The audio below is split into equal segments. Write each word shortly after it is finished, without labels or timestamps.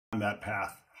that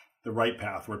path, the right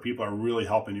path where people are really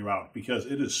helping you out, because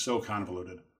it is so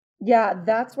convoluted. Yeah,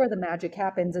 that's where the magic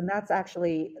happens. And that's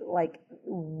actually like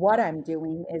what I'm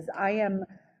doing is I am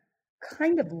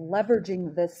kind of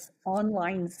leveraging this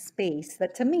online space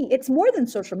that to me, it's more than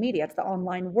social media, it's the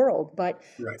online world. But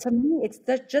Right. to me, it's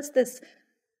just this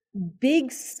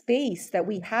big space that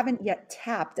we haven't yet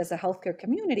tapped as a healthcare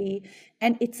community.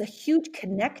 And it's a huge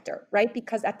connector, right?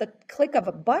 Because at the click of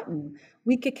a button,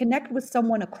 we could connect with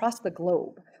someone across the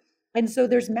globe. And so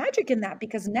there's magic in that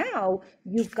because now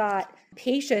you've got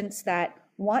patients that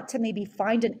want to maybe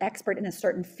find an expert in a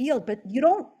certain field, but you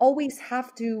don't always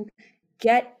have to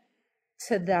get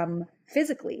to them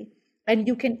physically. And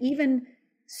you can even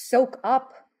soak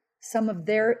up some of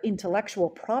their intellectual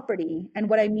property. And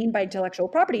what I mean by intellectual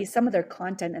property is some of their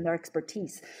content and their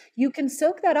expertise. You can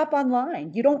soak that up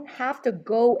online. You don't have to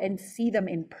go and see them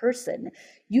in person.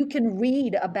 You can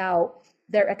read about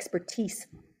their expertise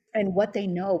and what they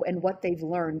know and what they've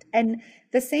learned. And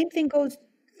the same thing goes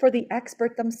for the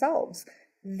expert themselves.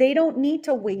 They don't need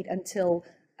to wait until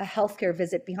a healthcare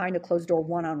visit behind a closed door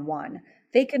one-on-one.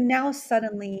 They can now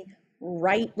suddenly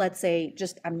write, let's say,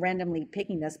 just I'm randomly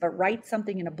picking this, but write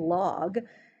something in a blog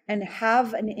and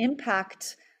have an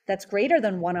impact that's greater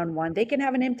than one-on-one. They can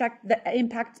have an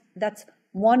impact that's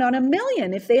 1 on 1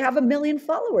 million if they have 1 million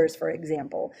followers, for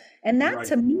example. And that Right.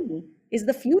 to me is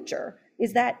the future,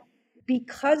 is that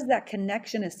because that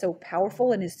connection is so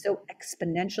powerful and is so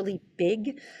exponentially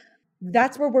big,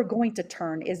 that's where we're going to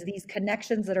turn, is these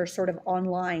connections that are sort of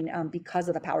online because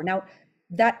of the power. Now,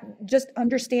 that just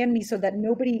understand me so that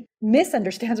nobody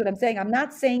misunderstands what I'm saying. I'm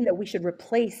not saying that we should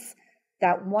replace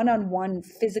that one-on-one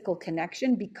physical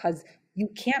connection, because you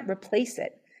can't replace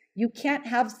it. You can't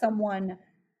have someone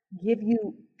give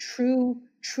you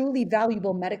truly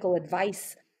valuable medical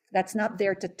advice that's not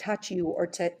there to touch you or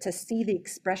to see the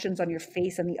expressions on your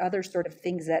face and the other sort of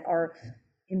things that are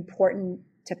important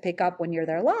to pick up when you're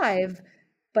there live.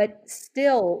 But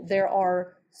still, there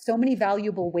are so many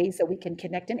valuable ways that we can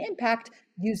connect and impact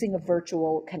using a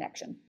virtual connection.